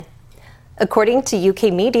According to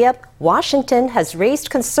UK media, Washington has raised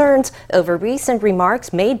concerns over recent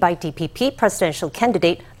remarks made by DPP presidential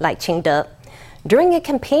candidate Lai Ching-te. During a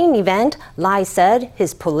campaign event, Lai said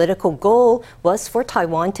his political goal was for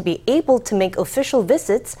Taiwan to be able to make official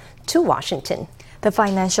visits to Washington. The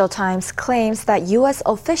Financial Times claims that U.S.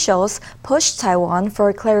 officials pushed Taiwan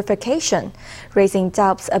for clarification, raising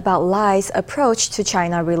doubts about Lai's approach to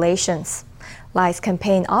China relations. Lai's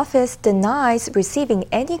campaign office denies receiving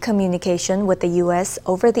any communication with the U.S.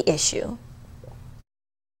 over the issue.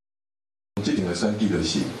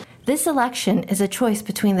 This election is a choice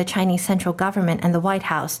between the Chinese central government and the White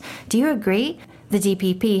House. Do you agree? The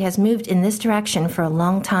DPP has moved in this direction for a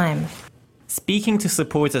long time. Speaking to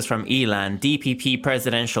supporters from Ilan, DPP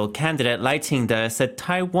presidential candidate Lai Ching-te said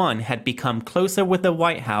Taiwan had become closer with the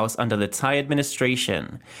White House under the Tsai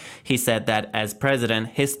administration. He said that as president,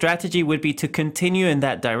 his strategy would be to continue in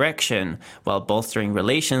that direction while bolstering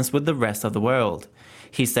relations with the rest of the world.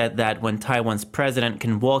 He said that when Taiwan's president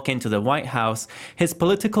can walk into the White House, his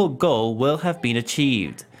political goal will have been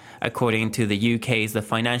achieved. According to the UK's The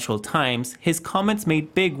Financial Times, his comments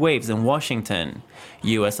made big waves in Washington.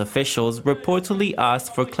 US officials reportedly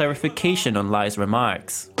asked for clarification on Lai's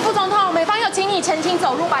remarks.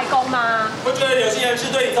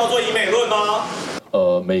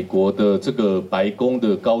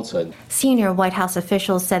 Senior White House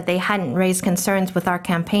officials said they hadn't raised concerns with our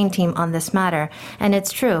campaign team on this matter, and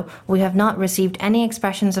it's true, we have not received any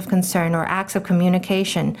expressions of concern or acts of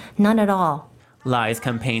communication, none at all. Lai's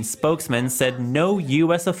campaign spokesman said no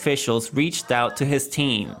U.S. officials reached out to his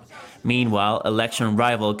team. Meanwhile, election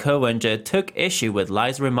rival Ko Wen-je took issue with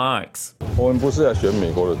Lai's remarks.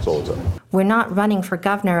 We're not running for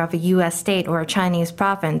governor of a U.S. state or a Chinese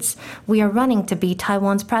province. We are running to be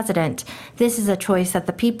Taiwan's president. This is a choice that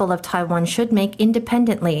the people of Taiwan should make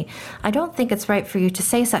independently. I don't think it's right for you to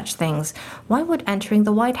say such things. Why would entering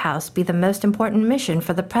the White House be the most important mission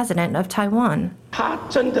for the president of Taiwan?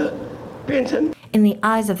 In the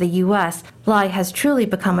eyes of the U.S., Lai has truly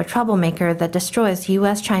become a troublemaker that destroys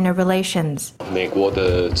U.S.-China relations.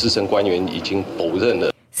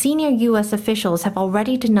 Senior U.S. officials have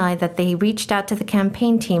already denied that they reached out to the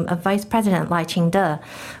campaign team of Vice President Lai Ching-te.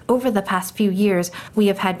 Over the past few years, we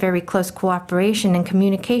have had very close cooperation and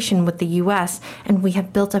communication with the U.S., and we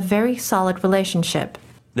have built a very solid relationship.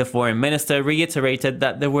 The foreign minister reiterated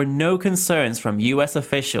that there were no concerns from U.S.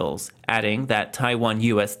 officials, adding that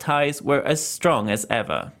Taiwan-U.S. ties were as strong as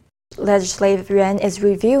ever. Legislative Yuan is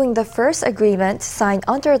reviewing the first agreement signed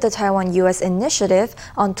under the Taiwan-U.S. Initiative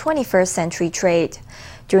on 21st Century Trade.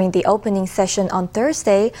 During the opening session on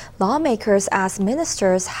Thursday, lawmakers asked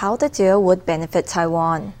ministers how the deal would benefit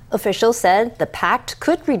Taiwan. Officials said the pact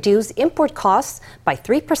could reduce import costs by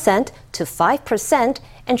 3% to 5%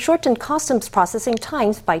 and shorten customs processing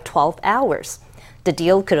times by 12 hours. The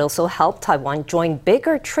deal could also help Taiwan join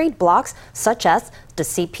bigger trade blocs such as the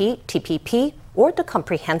CPTPP or the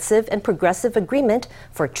Comprehensive and Progressive Agreement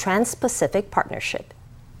for Trans-Pacific Partnership.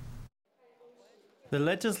 The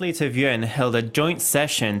Legislative Yuan held a joint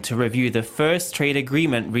session to review the first trade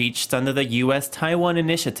agreement reached under the U.S.-Taiwan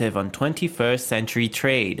Initiative on 21st Century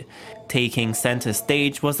Trade. Taking center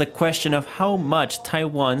stage was the question of how much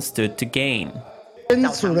Taiwan stood to gain.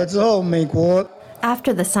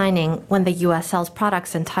 After the signing, when the U.S. sells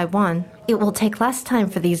products in Taiwan, it will take less time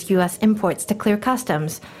for these U.S. imports to clear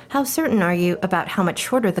customs. How certain are you about how much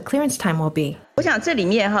shorter the clearance time will be?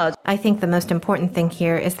 I think the most important thing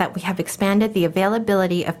here is that we have expanded the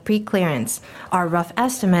availability of pre-clearance. Our rough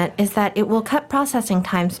estimate is that it will cut processing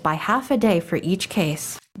times by half a day for each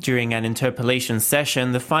case. During an interpellation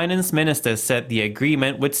session, the finance minister said the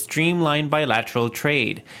agreement would streamline bilateral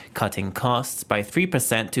trade, cutting costs by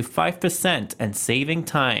 3% to 5% and saving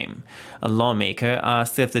time. A lawmaker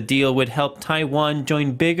asked if the deal would help Taiwan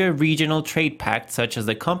join bigger regional trade pacts such as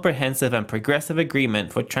the Comprehensive and Progressive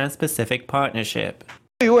Agreement for Trans-Pacific Partnership.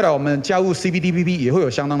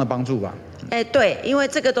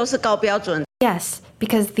 Yes,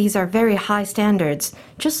 because these are very high standards.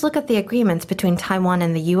 Just look at the agreements between Taiwan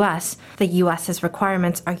and the U.S. The U.S.'s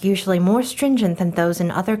requirements are usually more stringent than those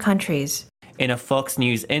in other countries. In a Fox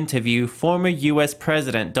News interview, former U.S.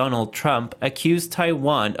 President Donald Trump accused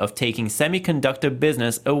Taiwan of taking semiconductor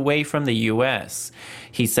business away from the U.S.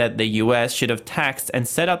 He said the U.S. should have taxed and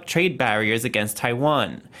set up trade barriers against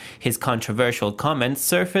Taiwan. His controversial comments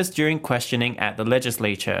surfaced during questioning at the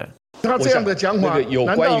legislature. We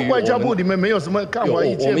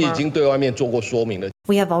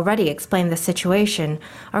have already explained the situation.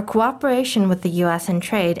 Our cooperation with the U.S. in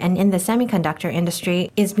trade and in the semiconductor industry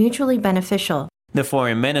is mutually beneficial. The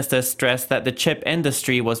foreign minister stressed that the chip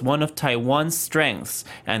industry was one of Taiwan's strengths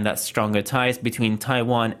and that stronger ties between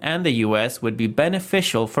Taiwan and the U.S. would be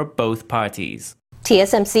beneficial for both parties.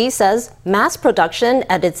 TSMC says mass production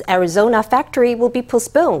at its Arizona factory will be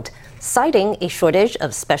postponed, citing a shortage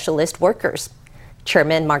of specialist workers.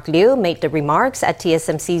 Chairman Mark Liu made the remarks at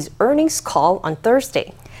TSMC's earnings call on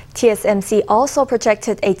Thursday. TSMC also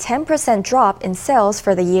projected a 10% drop in sales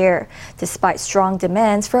for the year, despite strong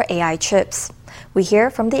demands for AI chips. We hear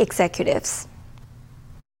from the executives.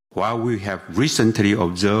 While we have recently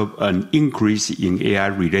observed an increase in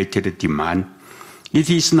AI-related demand, it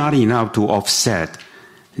is not enough to offset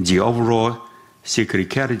the overall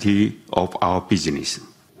cyclicality of our business.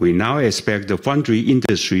 We now expect the foundry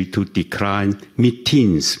industry to decline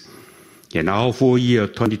mid-teens and our full-year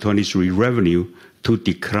 2023 revenue to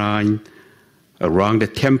decline around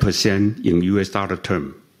 10% in US dollar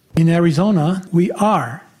terms. In Arizona, we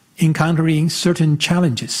are encountering certain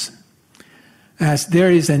challenges, as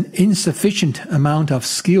there is an insufficient amount of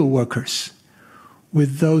skilled workers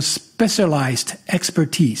with those specialized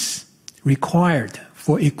expertise required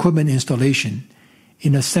for equipment installation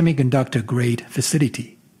in a semiconductor-grade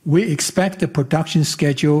facility. We expect the production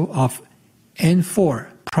schedule of N4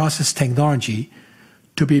 process technology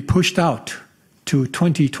to be pushed out to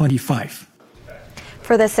 2025.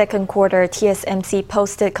 For the second quarter, TSMC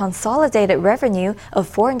posted consolidated revenue of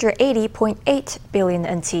 480.8 billion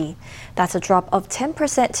NT. That's a drop of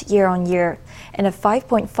 10% year-on-year and a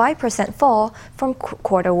 5.5% fall from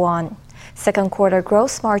quarter one. Second quarter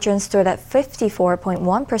gross margin stood at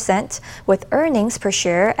 54.1%, with earnings per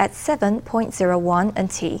share at 7.01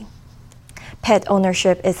 NT. Pet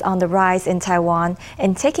ownership is on the rise in Taiwan,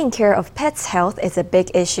 and taking care of pets' health is a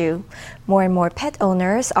big issue. More and more pet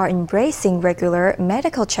owners are embracing regular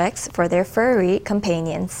medical checks for their furry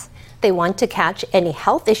companions. They want to catch any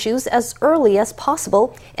health issues as early as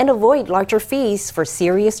possible and avoid larger fees for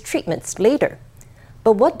serious treatments later.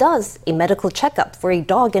 But what does a medical checkup for a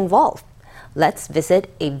dog involve? Let's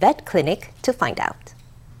visit a vet clinic to find out.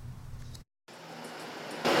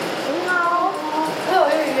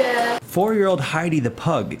 4-year-old Heidi the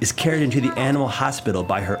pug is carried into the animal hospital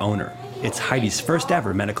by her owner. It's Heidi's first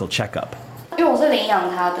ever medical checkup.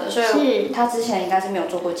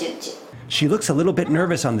 She looks a little bit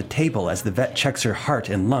nervous on the table as the vet checks her heart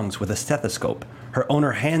and lungs with a stethoscope. Her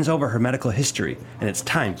owner hands over her medical history, and it's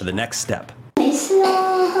time for the next step.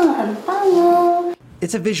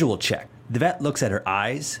 It's a visual check. The vet looks at her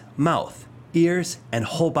eyes, mouth, ears, and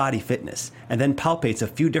whole body fitness, and then palpates a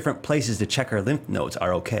few different places to check her lymph nodes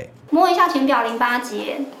are okay. 摸一下前表淋巴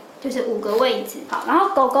结，就是5个位置。好，然后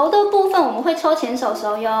狗狗的部分我们会抽前手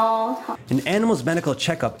手哟。An animal's medical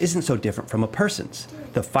checkup isn't so different from a person's.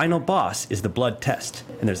 The final boss is the blood test,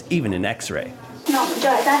 and there's even an X-ray. 那我们就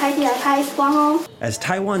来带海蒂来拍 X 光哦。As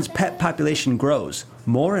Taiwan's pet population grows,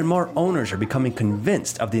 more and more owners are becoming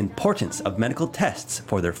convinced of the importance of medical tests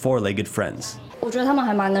for their four-legged friends.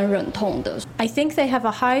 I think they have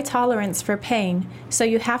a high tolerance for pain, so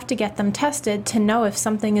you have to get them tested to know if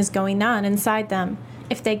something is going on inside them.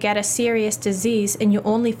 If they get a serious disease and you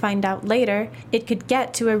only find out later, it could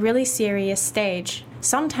get to a really serious stage.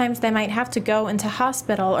 Sometimes they might have to go into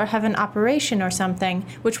hospital or have an operation or something,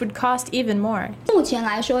 which would cost even more.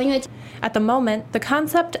 At the moment, the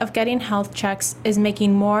concept of getting health checks is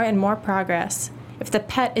making more and more progress. If the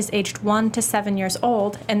pet is aged 1 to 7 years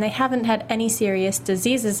old and they haven't had any serious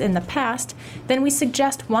diseases in the past, then we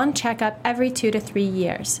suggest one checkup every 2 to 3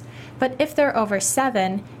 years. But if they're over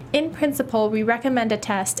 7, in principle, we recommend a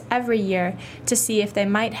test every year to see if they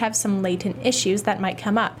might have some latent issues that might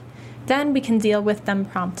come up. Then we can deal with them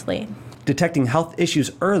promptly. Detecting health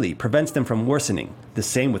issues early prevents them from worsening, the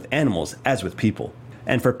same with animals as with people.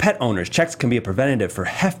 And for pet owners, checks can be a preventative for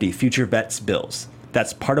hefty future vets' bills.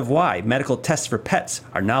 That's part of why medical tests for pets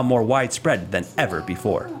are now more widespread than ever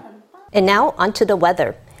before. And now onto the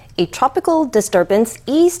weather. A tropical disturbance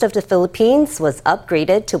east of the Philippines was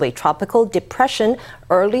upgraded to a tropical depression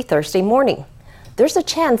early Thursday morning. There's a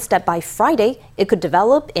chance that by Friday, it could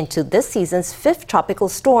develop into this season's 5th tropical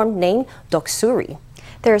storm named Doksuri.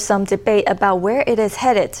 There's some debate about where it is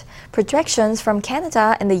headed. Projections from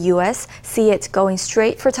Canada and the U.S. see it going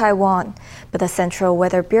straight for Taiwan. But the Central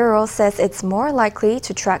Weather Bureau says it's more likely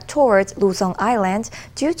to track towards Luzon Island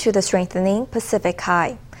due to the strengthening Pacific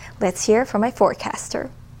high. Let's hear from my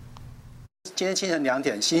forecaster. It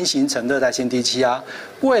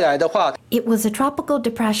was a tropical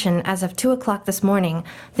depression as of 2 o'clock this morning.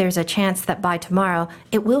 There's a chance that by tomorrow,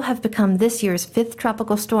 it will have become this year's 5th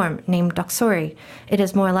tropical storm named Doksuri. It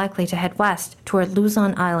is more likely to head west toward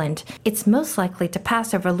Luzon Island. It's most likely to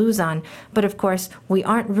pass over Luzon, but of course, we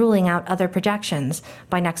aren't ruling out other projections.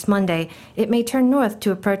 By next Monday, it may turn north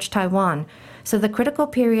to approach Taiwan. So the critical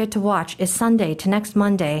period to watch is Sunday to next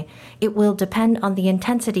Monday. It will depend on the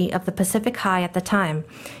intensity of the Pacific high at the time.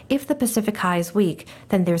 If the Pacific high is weak,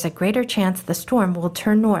 then there's a greater chance the storm will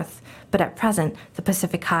turn north. But at present, the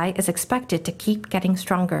Pacific high is expected to keep getting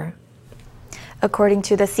stronger. According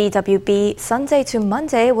to the CWB, Sunday to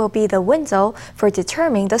Monday will be the window for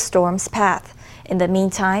determining the storm's path. In the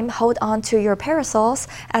meantime, hold on to your parasols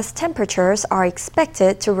as temperatures are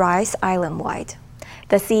expected to rise island-wide.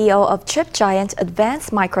 The CEO of chip giant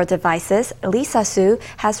Advanced Micro Devices, Lisa Su,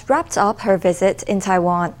 has wrapped up her visit in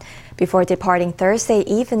Taiwan. Before departing Thursday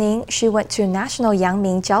evening, she went to National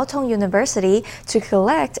Yangming Jiaotong University to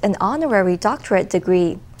collect an honorary doctorate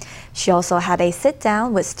degree. She also had a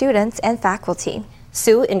sit-down with students and faculty.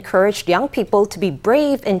 Su encouraged young people to be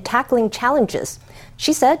brave in tackling challenges.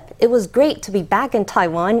 She said it was great to be back in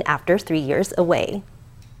Taiwan after 3 years away.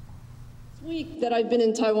 Week that I've been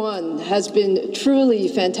in Taiwan has been truly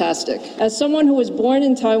fantastic. As someone who was born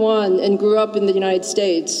in Taiwan and grew up in the United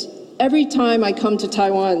States, every time I come to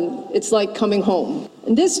Taiwan, it's like coming home.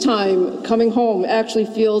 And this time, coming home actually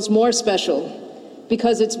feels more special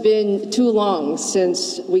because it's been too long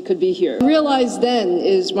since we could be here. I realized then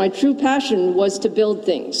is my true passion was to build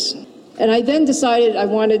things. And I then decided I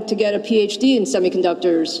wanted to get a PhD in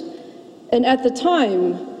semiconductors. And at the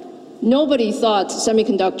time, nobody thought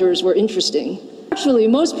semiconductors were interesting. Actually,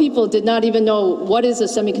 most people did not even know what is a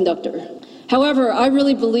semiconductor. However, I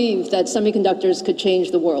really believe that semiconductors could change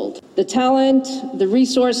the world. The talent, the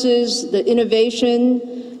resources, the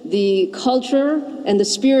innovation, the culture, and the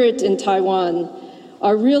spirit in Taiwan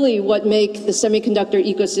are really what make the semiconductor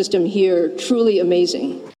ecosystem here truly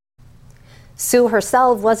amazing. Su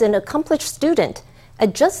herself was an accomplished student.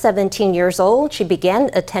 At just 17 years old, she began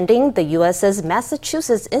attending the U.S.'s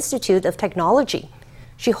Massachusetts Institute of Technology.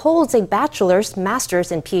 She holds a bachelor's,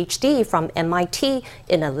 master's, and PhD from MIT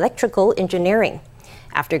in electrical engineering.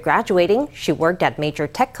 After graduating, she worked at major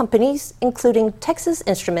tech companies, including Texas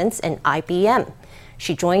Instruments and IBM.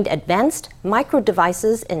 She joined Advanced Micro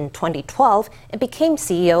Devices in 2012 and became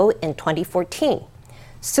CEO in 2014.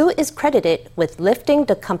 Su is credited with lifting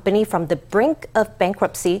the company from the brink of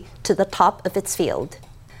bankruptcy to the top of its field.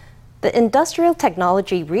 The Industrial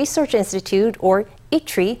Technology Research Institute, or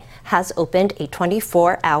ITRI, has opened a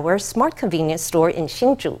 24-hour smart convenience store in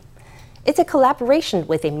Hsinchu. It's a collaboration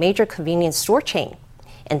with a major convenience store chain.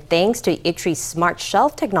 And thanks to ITRI's smart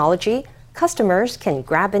shelf technology, customers can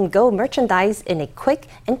grab-and-go merchandise in a quick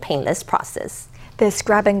and painless process. This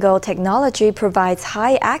grab-and-go technology provides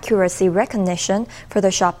high-accuracy recognition for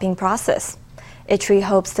the shopping process. ITRI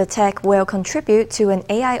hopes the tech will contribute to an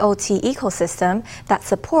AIoT ecosystem that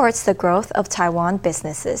supports the growth of Taiwan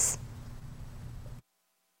businesses.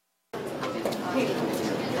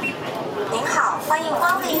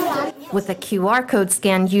 With a QR code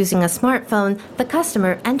scanned using a smartphone, the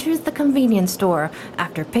customer enters the convenience store.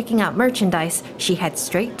 After picking out merchandise, she heads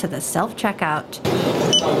straight to the self-checkout.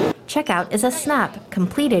 Checkout is a snap,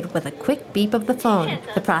 completed with a quick beep of the phone.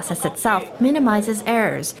 The process itself minimizes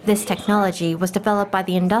errors. This technology was developed by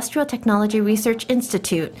the Industrial Technology Research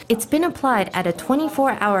Institute. It's been applied at a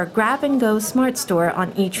 24-hour grab-and-go smart store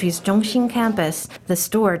on ITRI's Zhongxin campus. The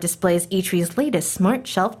store displays ITRI's latest smart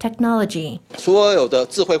shelf technology.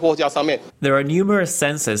 There are numerous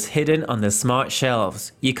sensors hidden on the smart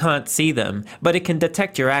shelves. You can't see them, but it can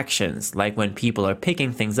detect your actions, like when people are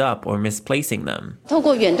picking things up or misplacing them.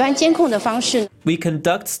 We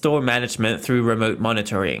conduct store management through remote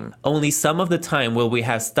monitoring. Only some of the time will we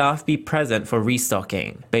have staff be present for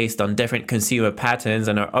restocking. Based on different consumer patterns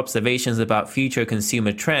and our observations about future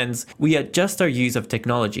consumer trends, we adjust our use of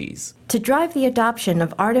technologies. To drive the adoption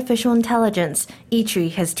of artificial intelligence,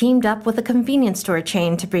 ITRI has teamed up with a convenience store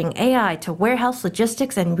chain to bring AI to warehouse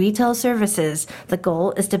logistics and retail services. The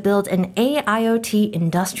goal is to build an AIoT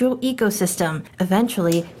industrial ecosystem.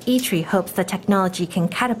 Eventually, ITRI hopes the technology can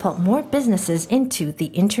catapult more businesses into the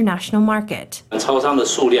international market.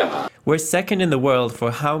 We're second in the world for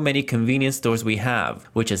how many convenience stores we have,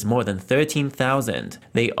 which is more than 13,000.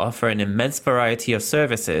 They offer an immense variety of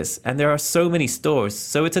services, and there are so many stores,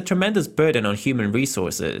 so it's a tremendous burden on human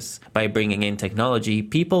resources. By bringing in technology,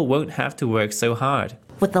 people won't have to work so hard.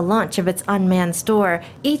 With the launch of its unmanned store,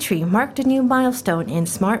 Eatery marked a new milestone in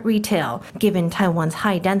smart retail. Given Taiwan's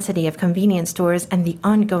high density of convenience stores and the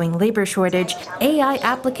ongoing labor shortage, AI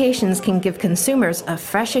applications can give consumers a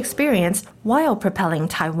fresh experience while propelling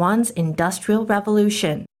Taiwan's industrial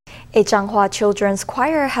revolution. A Zhanghua Children's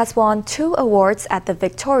Choir has won 2 awards at the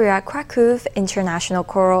Victoria Kraków International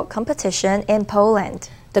Choral Competition in Poland.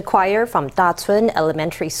 The choir from Dacun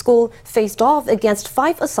Elementary School faced off against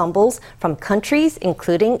 5 ensembles from countries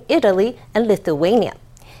including Italy and Lithuania.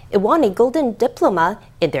 It won a Golden Diploma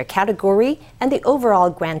in their category and the overall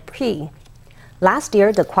Grand Prix. Last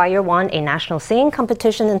year, the choir won a national singing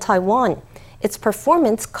competition in Taiwan. Its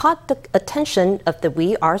performance caught the attention of the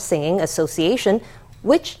We Are Singing Association,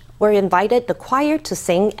 which were invited the choir to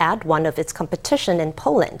sing at one of its competitions in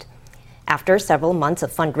Poland. After several months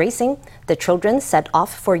of fundraising, the children set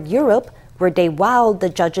off for Europe, where they wowed the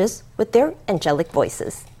judges with their angelic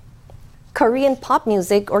voices. Korean pop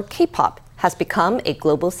music, or K-pop, has become a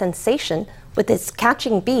global sensation with its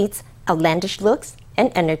catching beats, outlandish looks,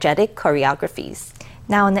 and energetic choreographies.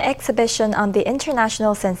 Now an exhibition on the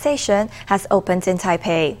international sensation has opened in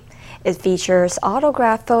Taipei. It features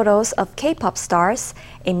autographed photos of K-pop stars,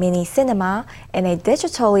 a mini cinema, and a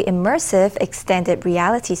digitally immersive extended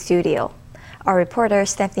reality studio. Our reporter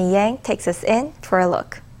Stephanie Yang takes us in for a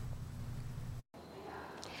look.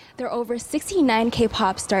 There are over 69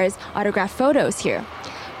 K-pop stars' autographed photos here,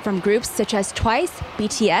 from groups such as TWICE,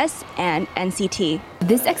 BTS, and NCT.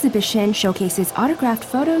 This exhibition showcases autographed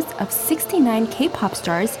photos of 69 K-pop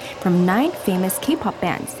stars from 9 famous K-pop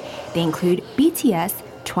bands. They include BTS,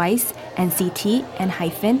 TWICE, NCT,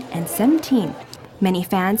 ENHYPEN, and 17. Many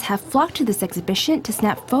fans have flocked to this exhibition to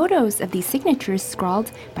snap photos of these signatures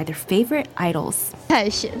scrawled by their favorite idols.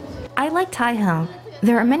 I like Taehyung.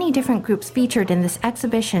 There are many different groups featured in this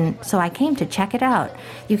exhibition, so I came to check it out.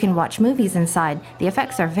 You can watch movies inside. The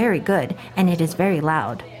effects are very good, and it is very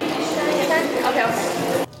loud.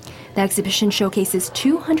 The exhibition showcases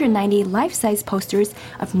 290 life-size posters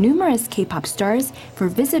of numerous K-pop stars for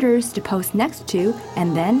visitors to pose next to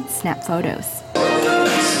and then snap photos.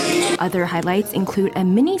 Other highlights include a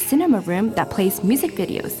mini cinema room that plays music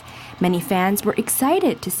videos. Many fans were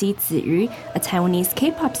excited to see Ziyu, a Taiwanese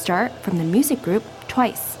K-pop star from the music group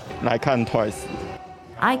TWICE.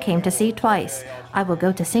 I came to see TWICE. I will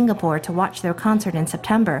go to Singapore to watch their concert in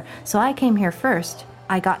September, so I came here first.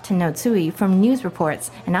 I got to know Tsui from news reports,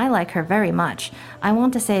 and I like her very much. I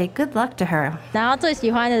want to say good luck to her.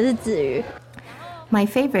 My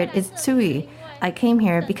favorite is Tsui. I came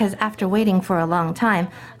here because after waiting for a long time,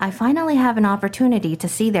 I finally have an opportunity to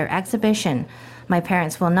see their exhibition. My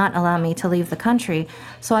parents will not allow me to leave the country,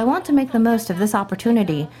 so I want to make the most of this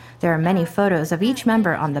opportunity. There are many photos of each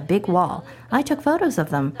member on the big wall. I took photos of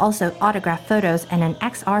them, also autographed photos and an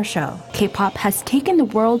XR show. K-pop has taken the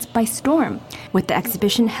world by storm. With the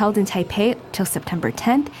exhibition held in Taipei till September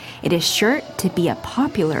 10th, it is sure to be a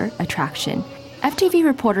popular attraction. FTV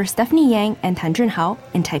reporter Stephanie Yang and Tan Junhao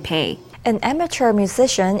in Taipei. An amateur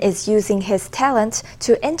musician is using his talent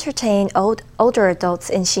to entertain older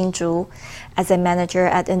adults in Hsinchu. As a manager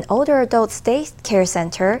at an older adults day care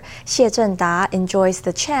center, Xie Zhenda enjoys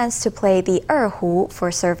the chance to play the erhu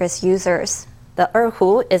for service users. The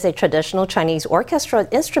erhu is a traditional Chinese orchestral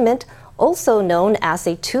instrument, also known as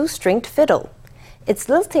a 2-stringed fiddle. Its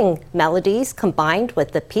lilting melodies combined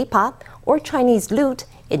with the pipa or Chinese lute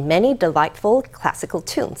in many delightful classical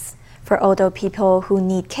tunes. For older people who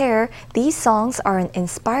need care, these songs are an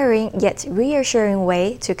inspiring yet reassuring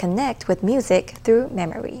way to connect with music through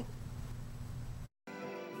memory.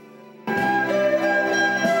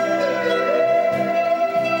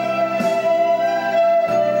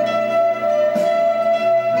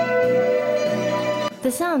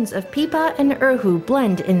 The sounds of pipa and erhu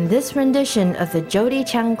blend in this rendition of the Jody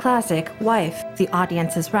Chang classic, Wife. The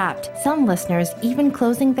audience is rapt, some listeners even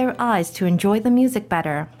closing their eyes to enjoy the music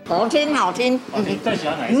better. The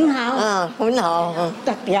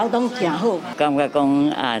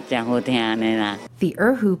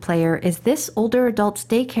erhu player is this older adults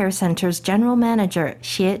daycare center's general manager,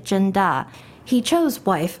 Xie Zhenda. He chose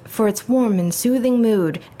Wife for its warm and soothing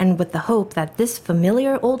mood, and with the hope that this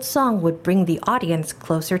familiar old song would bring the audience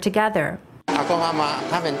closer together.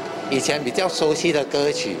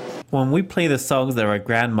 When we play the songs that our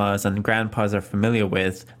grandmas and grandpas are familiar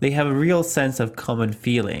with, they have a real sense of common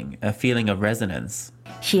feeling, a feeling of resonance.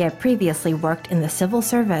 Xie previously worked in the civil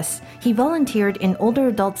service. He volunteered in older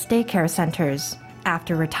adults daycare centers.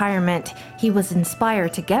 After retirement, he was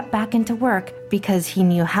inspired to get back into work because he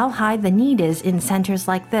knew how high the need is in centers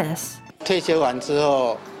like this.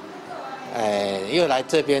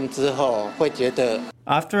 I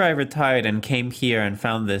After I retired and came here and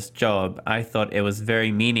found this job, I thought it was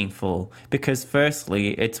very meaningful because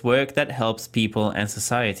firstly, it's work that helps people and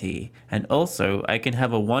society, and also I can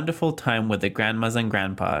have a wonderful time with the grandmas and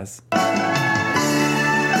grandpas.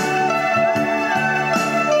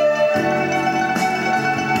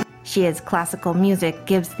 Xia's classical music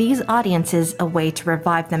gives these audiences a way to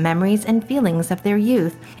revive the memories and feelings of their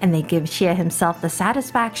youth, and they give Xia himself the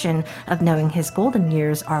satisfaction of knowing his golden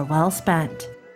years are well spent.